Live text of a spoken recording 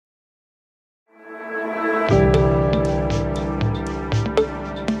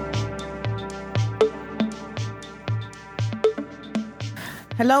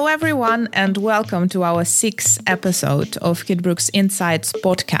Hello, everyone, and welcome to our 6th episode of Kidbrooke's Insights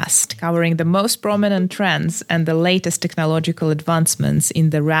podcast, covering the most prominent trends and the latest technological advancements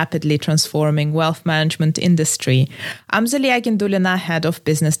in the rapidly transforming wealth management industry. I'm Zalia Gindulina, Head of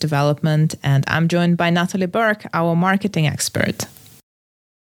Business Development, and I'm joined by Natalie Burke, our marketing expert.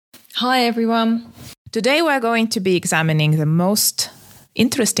 Hi, everyone. Today, we're going to be examining the most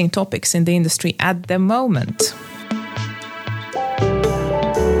interesting topics in the industry at the moment.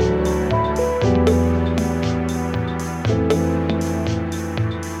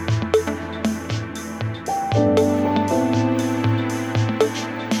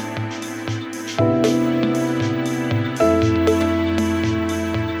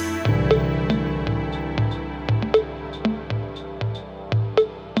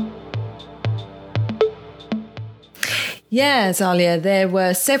 Yeah, Zalia, there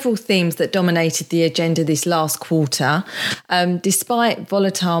were several themes that dominated the agenda this last quarter. Despite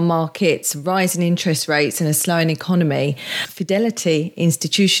volatile markets, rising interest rates and a slowing economy, Fidelity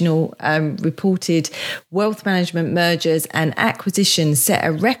Institutional reported wealth management mergers and acquisitions set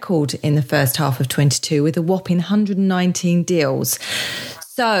a record in the first half of 22 with a whopping 119 deals.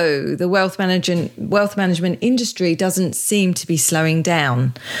 So the wealth management industry doesn't seem to be slowing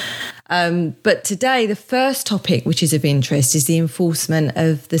down. But today, the first topic which is of interest is the enforcement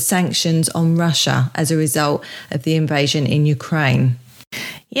of the sanctions on Russia as a result of the invasion in Ukraine.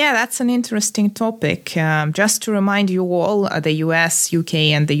 Yeah, that's an interesting topic. Just to remind you all, the US, UK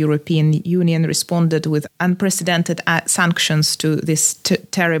and the European Union responded with unprecedented sanctions to this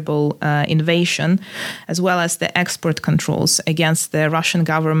terrible invasion, as well as the export controls against the Russian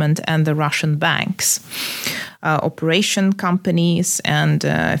government and the Russian banks, operation companies and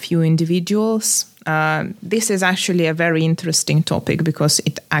a few individuals. This is actually a very interesting topic because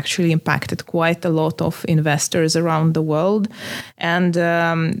it actually impacted quite a lot of investors around the world. And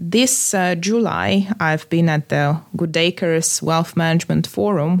this July, I've been at the Goodacres Wealth Management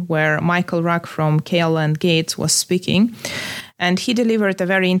Forum where Michael Ruck from KL & Gates was speaking. And he delivered a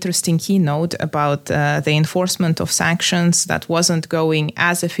very interesting keynote about the enforcement of sanctions that wasn't going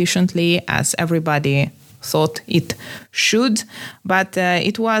as efficiently as everybody thought it should, but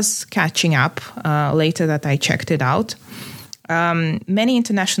it was catching up later that I checked it out. Many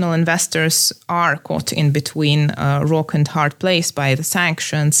international investors are caught in between a rock and hard place by the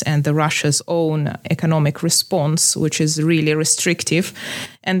sanctions and the Russia's own economic response, which is really restrictive.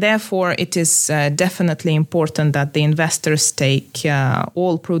 And therefore, it is definitely important that the investors take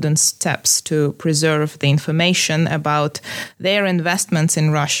all prudent steps to preserve the information about their investments in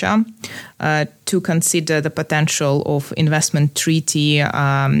Russia, to consider the potential of investment treaty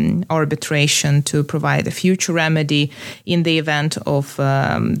arbitration to provide a future remedy in the event of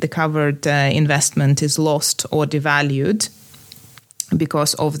the covered investment is lost or devalued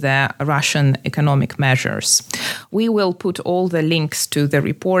because of the Russian economic measures. We will put all the links to the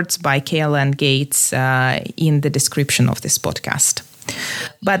reports by KL & Gates in the description of this podcast.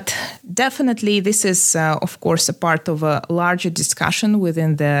 But definitely this is, of course, a part of a larger discussion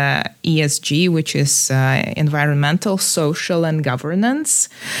within the ESG, which is environmental, social and governance.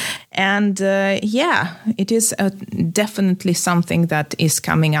 And it is definitely something that is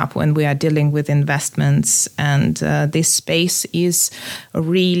coming up when we are dealing with investments. And this space is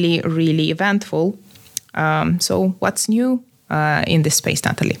really, really eventful. So what's new in this space,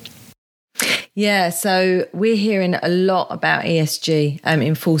 Natalie? Yeah, so we're hearing a lot about ESG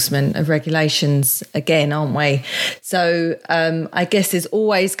enforcement of regulations again, aren't we? So I guess there's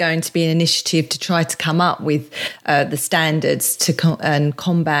always going to be an initiative to try to come up with the standards to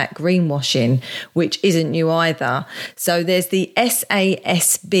combat greenwashing, which isn't new either. So there's the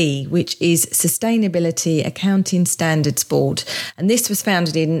SASB, which is Sustainability Accounting Standards Board. And this was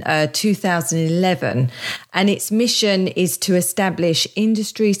founded in 2011. And its mission is to establish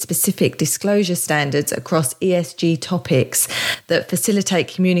industry-specific disclosure standards across ESG topics that facilitate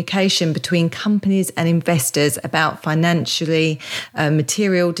communication between companies and investors about financially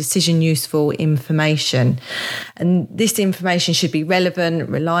material, decision-useful information. And this information should be relevant,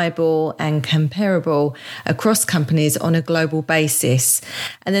 reliable, and comparable across companies on a global basis.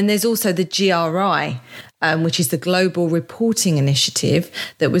 And then there's also the GRI, which is the Global Reporting Initiative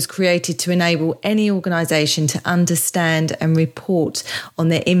that was created to enable any organisation to understand and report on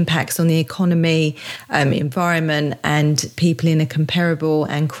their impacts on the economy, environment and people in a comparable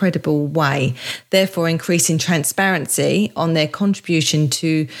and credible way, therefore increasing transparency on their contribution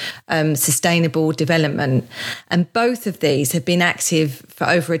to sustainable development. And both of these have been active for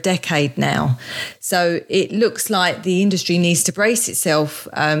over a decade now. So it looks like the industry needs to brace itself,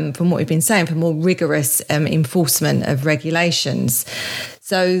 from what we've been saying, for more rigorous enforcement of regulations.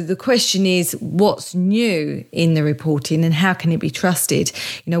 So the question is, what's new in the reporting and how can it be trusted?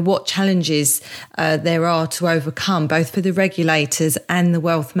 What challenges there are to overcome, both for the regulators and the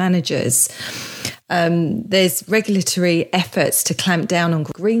wealth managers. There's regulatory efforts to clamp down on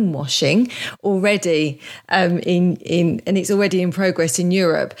greenwashing already and it's already in progress in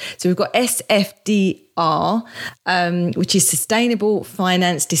Europe. So we've got SFDR, which is Sustainable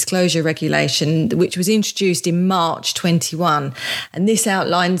Finance Disclosure Regulation, which was introduced in March 21. And this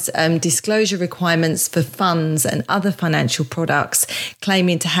outlines disclosure requirements for funds and other financial products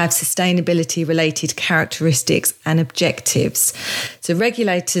claiming to have sustainability-related characteristics and objectives. So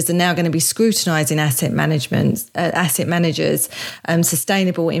regulators are now going to be scrutinising asset managers,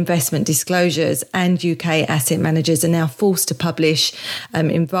 sustainable investment disclosures, and UK asset managers are now forced to publish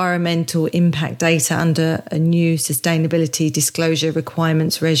environmental impact data under a new sustainability disclosure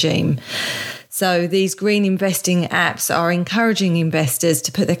requirements regime. So these green investing apps are encouraging investors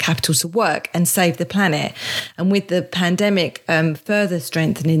to put their capital to work and save the planet. And with the pandemic further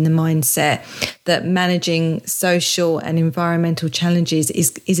strengthening the mindset that managing social and environmental challenges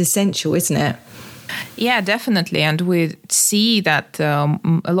is essential, isn't it? Yeah, definitely. And we see that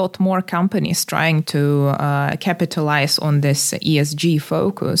a lot more companies trying to capitalize on this ESG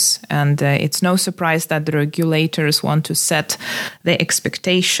focus. And it's no surprise that the regulators want to set the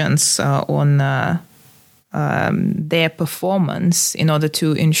expectations on their performance in order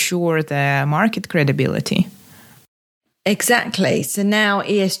to ensure their market credibility. Exactly. So now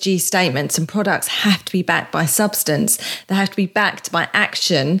ESG statements and products have to be backed by substance. They have to be backed by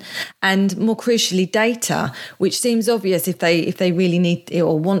action and, more crucially, data, which seems obvious if they really need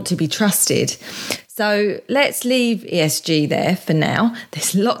or want to be trusted. So let's leave ESG there for now.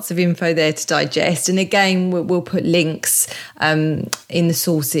 There's lots of info there to digest. And again, we'll put links in the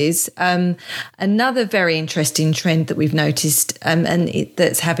sources. Another very interesting trend that we've noticed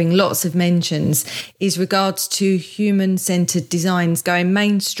that's having lots of mentions is regards to human-centered designs going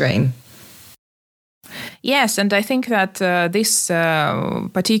mainstream. Yes, and I think that this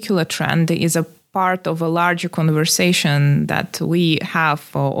particular trend is a part of a larger conversation that we have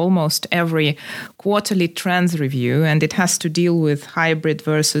for almost every quarterly trends review, and it has to deal with hybrid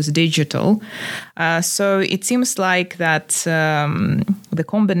versus digital. So it seems like that the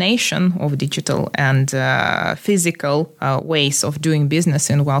combination of digital and physical ways of doing business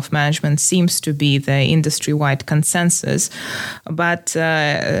in wealth management seems to be the industry-wide consensus. But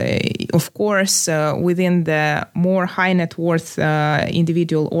of course, within the more high net worth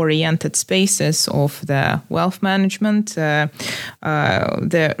individual-oriented spaces of the wealth management,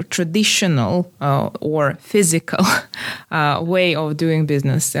 the traditional or physical way of doing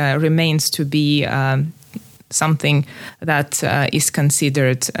business remains to be something that is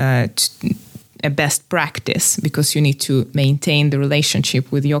considered a best practice because you need to maintain the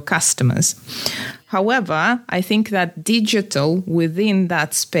relationship with your customers. However, I think that digital within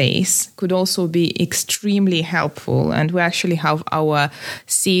that space could also be extremely helpful. And we actually have our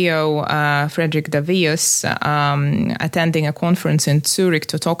CEO, Frederick Davius, attending a conference in Zurich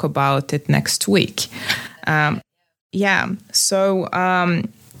to talk about it next week.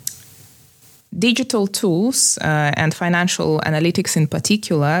 Digital tools and financial analytics in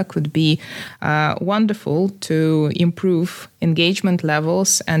particular could be wonderful to improve engagement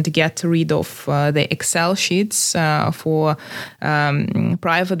levels and get rid of the Excel sheets for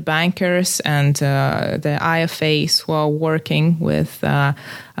private bankers and the IFAs who are working with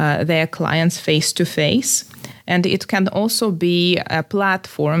their clients face to face. And it can also be a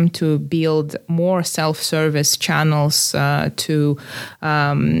platform to build more self-service channels to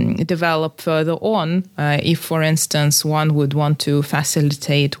develop further on. If, for instance, one would want to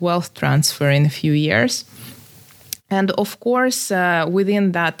facilitate wealth transfer in a few years. And of course,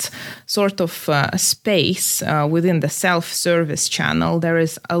 within that sort of space, within the self-service channel, there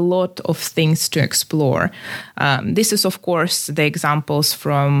is a lot of things to explore. This is, of course, the examples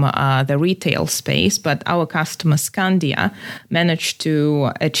from the retail space, but our customer Scandia managed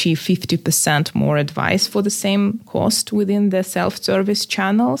to achieve 50% more advice for the same cost within the self-service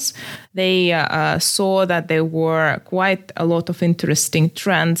channels. They saw that there were quite a lot of interesting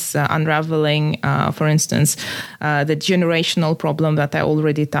trends unraveling, for instance, the generational problem that I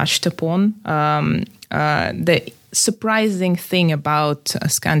already touched upon. The surprising thing about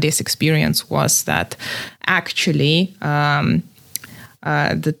Scandia's experience was that actually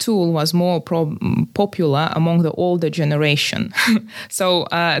the tool was more popular among the older generation. So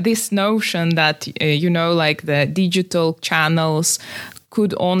this notion that, like the digital channels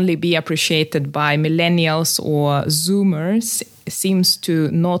could only be appreciated by millennials or Zoomers seems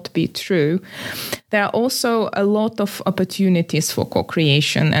to not be true. There are also a lot of opportunities for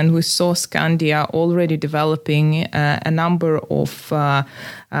co-creation, and we saw Scandia already developing a number of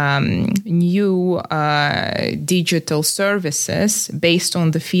new digital services based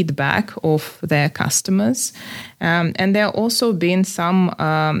on the feedback of their customers. And there have also been some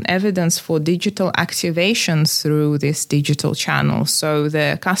evidence for digital activations through this digital channel. So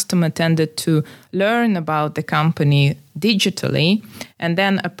the customer tended to learn about the company digitally and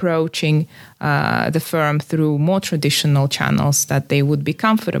then approaching the firm through more traditional channels that they would be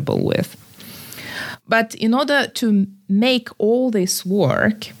comfortable with. But in order to make all this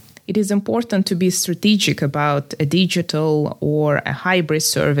work, it is important to be strategic about a digital or a hybrid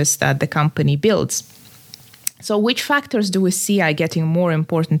service that the company builds. So which factors do we see are getting more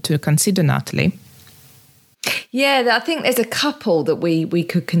important to consider, Natalie? Yeah, I think there's a couple that we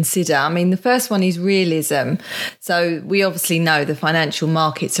could consider. I mean, the first one is realism. So we obviously know the financial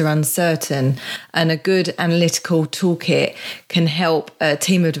markets are uncertain, and a good analytical toolkit can help a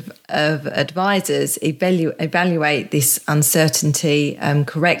team of advisors evaluate this uncertainty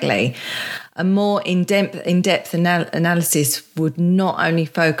correctly. A more in-depth analysis would not only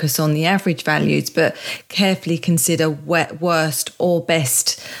focus on the average values, but carefully consider worst or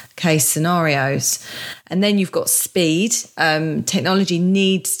best case scenarios. And then you've got speed. Technology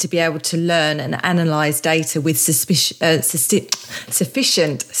needs to be able to learn and analyse data with sufficient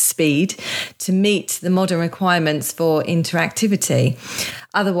speed to meet the modern requirements for interactivity.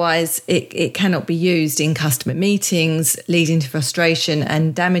 Otherwise, it cannot be used in customer meetings, leading to frustration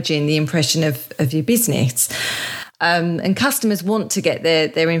and damaging the impression of your business. And customers want to get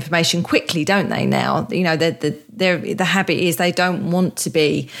their information quickly, don't they? Now, you know, the habit is they don't want to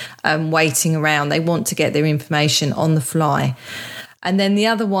be waiting around. They want to get their information on the fly. And then the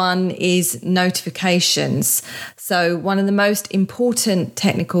other one is notifications. So one of the most important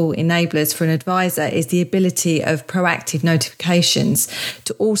technical enablers for an advisor is the ability of proactive notifications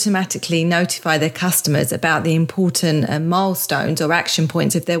to automatically notify their customers about the important milestones or action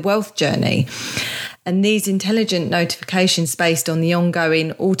points of their wealth journey. And these intelligent notifications based on the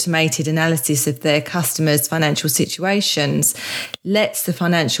ongoing automated analysis of their customers' financial situations lets the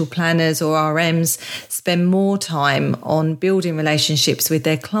financial planners or RMs spend more time on building relationships with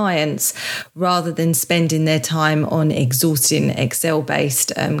their clients rather than spending their time on exhausting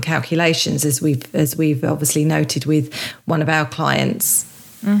Excel-based calculations, as we've obviously noted with one of our clients.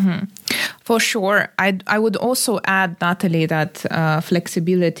 Mm-hmm. For sure. I would also add, Natalie, that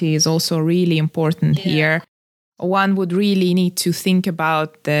flexibility is also really important here. One would really need to think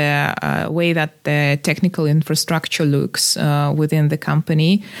about the way that the technical infrastructure looks within the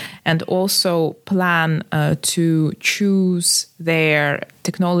company, and also plan to choose their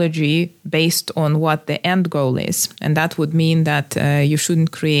technology based on what the end goal is. And that would mean that you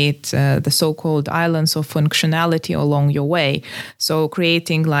shouldn't create the so-called islands of functionality along your way. So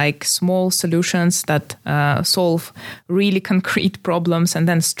creating like small solutions that solve really concrete problems and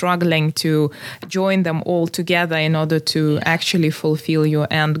then struggling to join them all together in order to actually fulfill your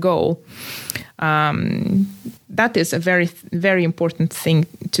end goal. That is a very, very important thing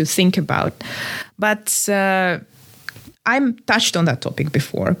to think about. But I'm touched on that topic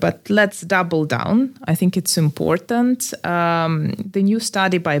before, but let's double down. I think it's important. The new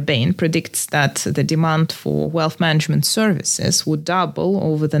study by Bain predicts that the demand for wealth management services would double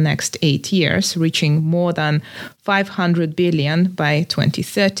over the next 8 years, reaching more than 500 billion by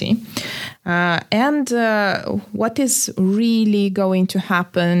 2030. And what is really going to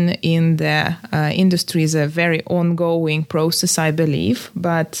happen in the industry is a very ongoing process, I believe.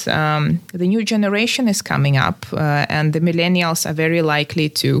 But the new generation is coming up, and the millennials are very likely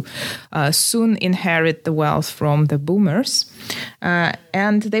to soon inherit the wealth from the boomers.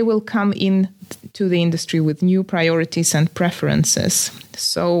 And they will come in to the industry with new priorities and preferences.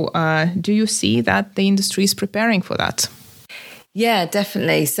 So do you see that the industry is preparing for that? Yeah,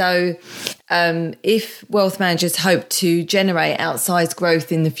 definitely. So if wealth managers hope to generate outsized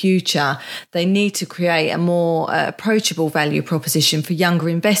growth in the future, they need to create a more approachable value proposition for younger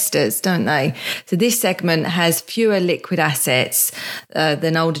investors, don't they? So this segment has fewer liquid assets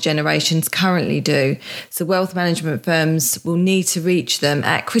than older generations currently do. So wealth management firms will need to reach them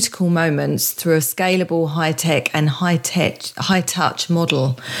at critical moments through a scalable, high-tech and high-touch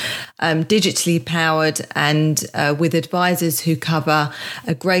model, digitally powered and with advisors who cover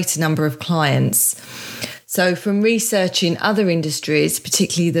a greater number of clients. So from research in other industries,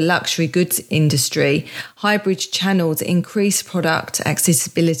 particularly the luxury goods industry, hybrid channels increase product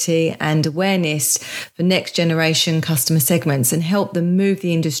accessibility and awareness for next generation customer segments and help them move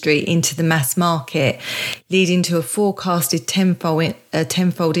the industry into the mass market, leading to a forecasted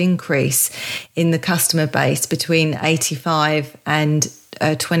tenfold increase in the customer base between 85 and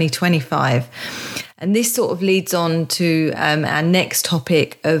 2025. And this sort of leads on to our next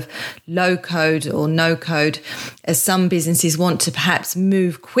topic of low code or no code, as some businesses want to perhaps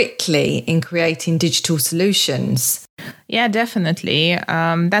move quickly in creating digital solutions. Yeah, definitely.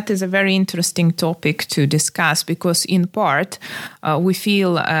 That is a very interesting topic to discuss because in part we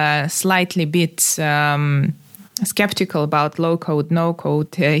feel slightly bit skeptical about low code, no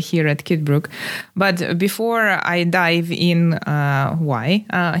code here at Kidbrooke. But before I dive in why,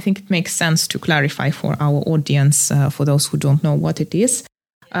 I think it makes sense to clarify for our audience, for those who don't know what it is.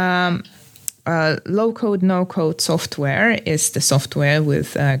 Low code, no code software is the software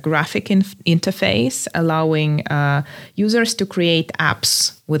with a graphic interface, allowing users to create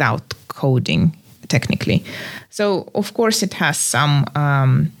apps without coding, technically. So, of course, it has some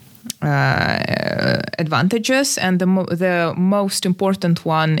advantages, and the most important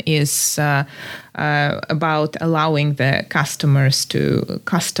one is about allowing the customers to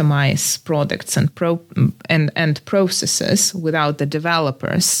customize products and processes without the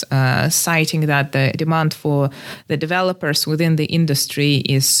developers, citing that the demand for the developers within the industry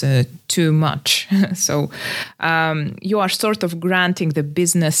is too much. So you are sort of granting the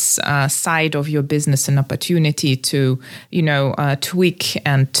business side of your business an opportunity to, tweak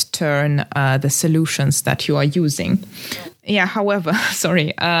and turn the solutions that you are using. Yeah, however,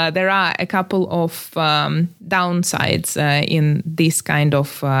 there are a couple of downsides in these kind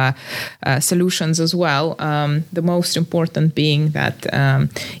of solutions as well. The most important being that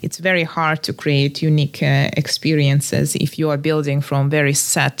it's very hard to create unique experiences if you are building from very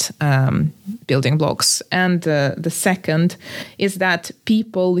set building blocks. And the second is that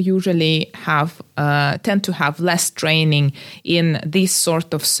people usually tend to have less training in these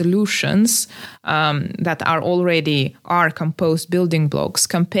sort of solutions that are composed building blocks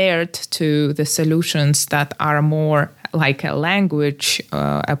compared to the solutions that are more like a language,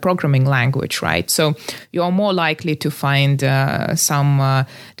 a programming language, right? So you are more likely to find some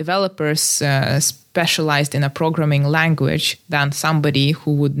developers specialized in a programming language than somebody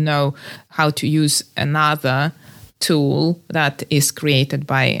who would know how to use another tool that is created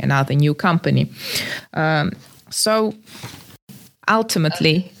by another new company. So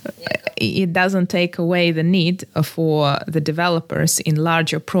ultimately, it doesn't take away the need for the developers in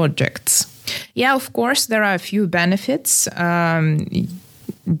larger projects. Yeah, of course, there are a few benefits.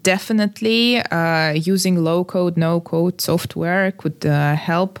 Definitely, using low-code, no-code software could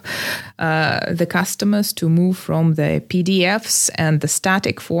help the customers to move from the PDFs and the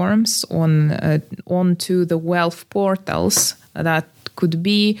static forms onto the wealth portals that could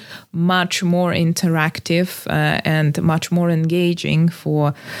be much more interactive and much more engaging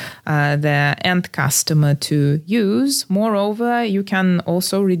for the end customer to use. Moreover, you can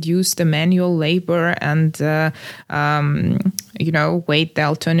also reduce the manual labor and weigh the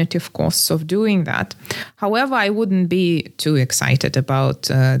alternative costs of doing that. However, I wouldn't be too excited about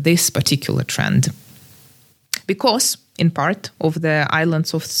this particular trend because in part of the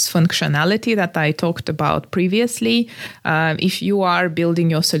islands of functionality that I talked about previously. If you are building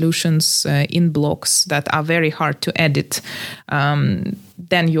your solutions in blocks that are very hard to edit,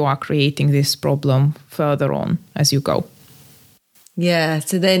 then you are creating this problem further on as you go. Yeah,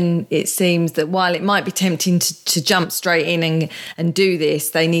 so then it seems that while it might be tempting to jump straight in and do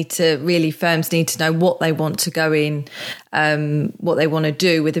this, firms need to know what they want to go in, what they want to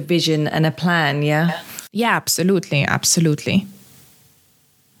do with a vision and a plan, yeah? Yeah, absolutely.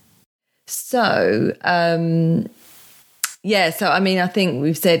 So, I think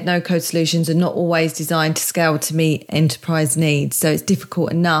we've said no-code solutions are not always designed to scale to meet enterprise needs. So it's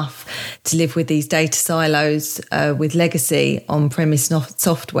difficult enough to live with these data silos with legacy on-premise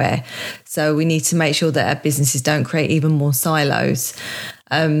software. So we need to make sure that our businesses don't create even more silos.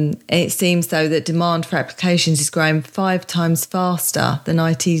 It seems, though, that demand for applications is growing 5 times faster than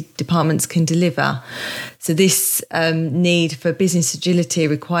IT departments can deliver. So this need for business agility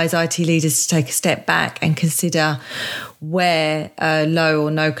requires IT leaders to take a step back and consider where low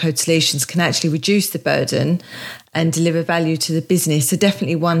or no-code solutions can actually reduce the burden and deliver value to the business. So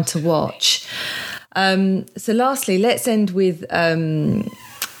definitely one to watch. So lastly, let's end with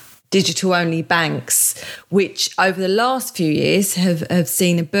digital-only banks, which over the last few years have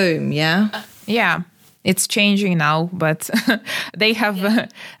seen a boom, yeah? It's changing now, but they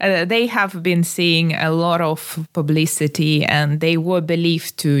have been seeing a lot of publicity, and they were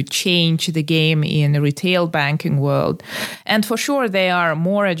believed to change the game in the retail banking world. And for sure, they are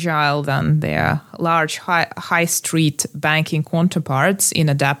more agile than their large high street banking counterparts in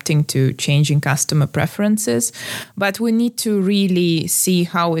adapting to changing customer preferences. But we need to really see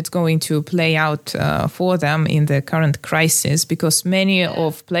how it's going to play out for them in the current crisis, because many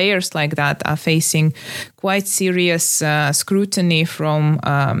of players like that are facing quite serious scrutiny from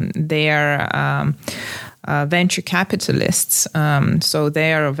their venture capitalists. So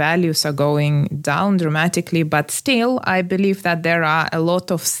their values are going down dramatically. But still, I believe that there are a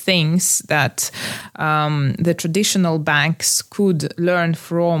lot of things that the traditional banks could learn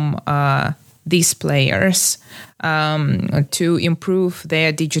from these players to improve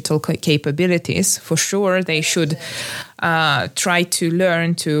their digital capabilities. For sure, they should try to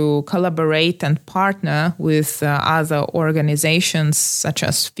learn to collaborate and partner with other organizations such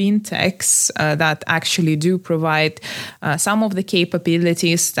as fintechs that actually do provide some of the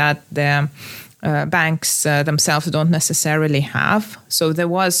capabilities that the banks themselves don't necessarily have. So there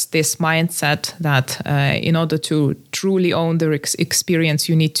was this mindset that in order to truly own the experience,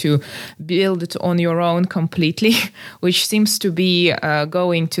 you need to build it on your own completely, which seems to be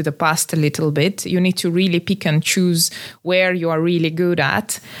going to the past a little bit. You need to really pick and choose where you are really good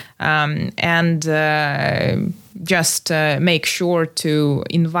at, and just make sure to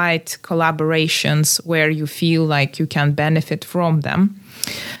invite collaborations where you feel like you can benefit from them.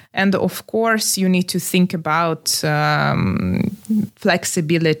 And of course, you need to think about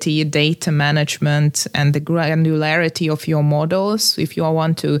flexibility, data management, and the granularity of your models if you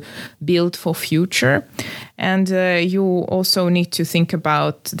want to build for future. And you also need to think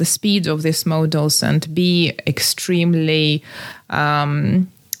about the speed of these models and be extremely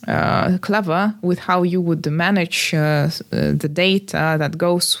clever with how you would manage the data that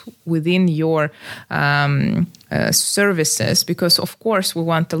goes within your services, because of course we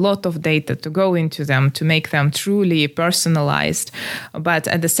want a lot of data to go into them to make them truly personalized, but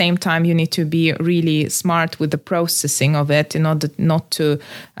at the same time you need to be really smart with the processing of it in order not to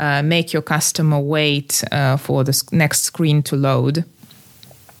make your customer wait for the next screen to load.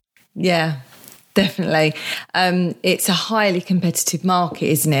 Yeah. Definitely. It's a highly competitive market,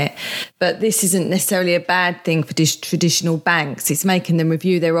 isn't it? But this isn't necessarily a bad thing for traditional banks. It's making them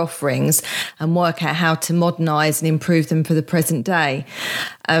review their offerings and work out how to modernise and improve them for the present day.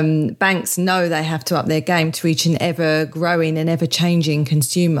 Banks know they have to up their game to reach an ever-growing and ever-changing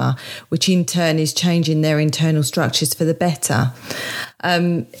consumer, which in turn is changing their internal structures for the better.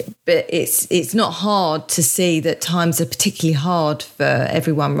 But it's not hard to see that times are particularly hard for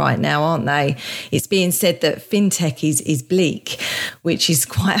everyone right now, aren't they? It's being said that fintech is bleak, which is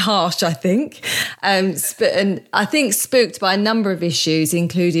quite harsh, I think. And I think spooked by a number of issues,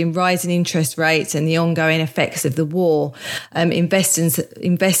 including rising interest rates and the ongoing effects of the war.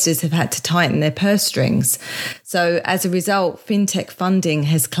 Investors have had to tighten their purse strings. So as a result, fintech funding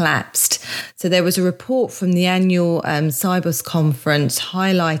has collapsed. So there was a report from the annual Cybers conference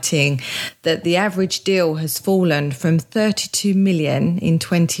highlighting that the average deal has fallen from 32 million in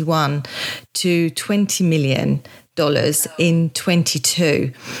 21 to $20 million in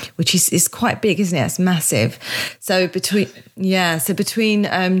 22, which is quite big, isn't it? It's massive. So between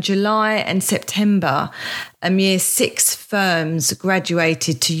July and September, a mere 6 firms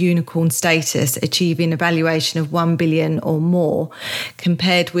graduated to unicorn status, achieving a valuation of 1 billion or more,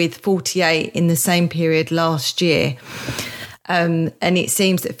 compared with 48 in the same period last year. And it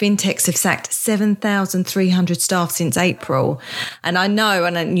seems that fintechs have sacked 7,300 staff since April. And I know,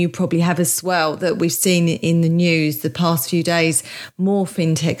 and you probably have as well, that we've seen in the news the past few days, more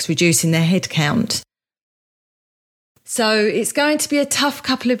fintechs reducing their headcount. So it's going to be a tough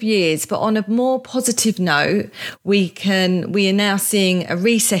couple of years, but on a more positive note, we are now seeing a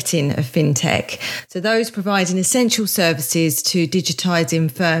resetting of fintech. So those providing essential services to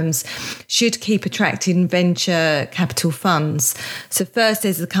digitising firms should keep attracting venture capital funds. So first,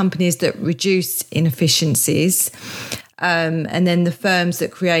 there's the companies that reduce inefficiencies. And then the firms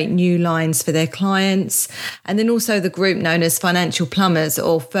that create new lines for their clients, and then also the group known as financial plumbers,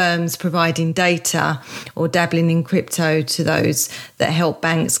 or firms providing data or dabbling in crypto to those that help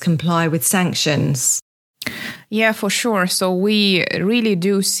banks comply with sanctions. Yeah, for sure. So we really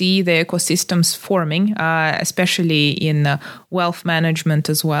do see the ecosystems forming, especially in wealth management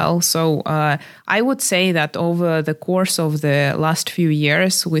as well. So I would say that over the course of the last few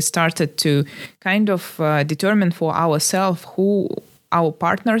years, we started to kind of determine for ourselves who our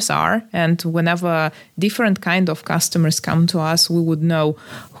partners are. And whenever different kind of customers come to us, we would know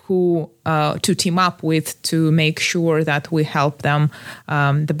who to team up with to make sure that we help them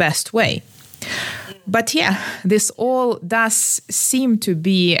the best way. But yeah, this all does seem to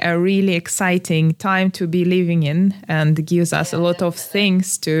be a really exciting time to be living in and gives us a lot of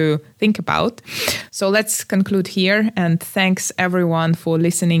things to think about. So let's conclude here, and thanks everyone for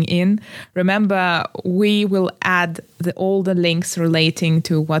listening in. Remember, we will add all the links relating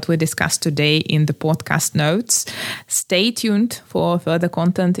to what we discussed today in the podcast notes. Stay tuned for further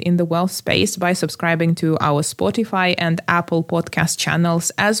content in the wealth space by subscribing to our Spotify and Apple podcast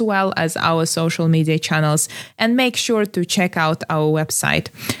channels, as well as our social media channels, and make sure to check out our website.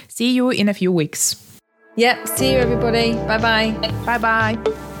 See you in a few weeks. Yep, see you everybody. Bye-bye.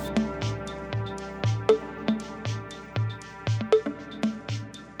 Bye-bye.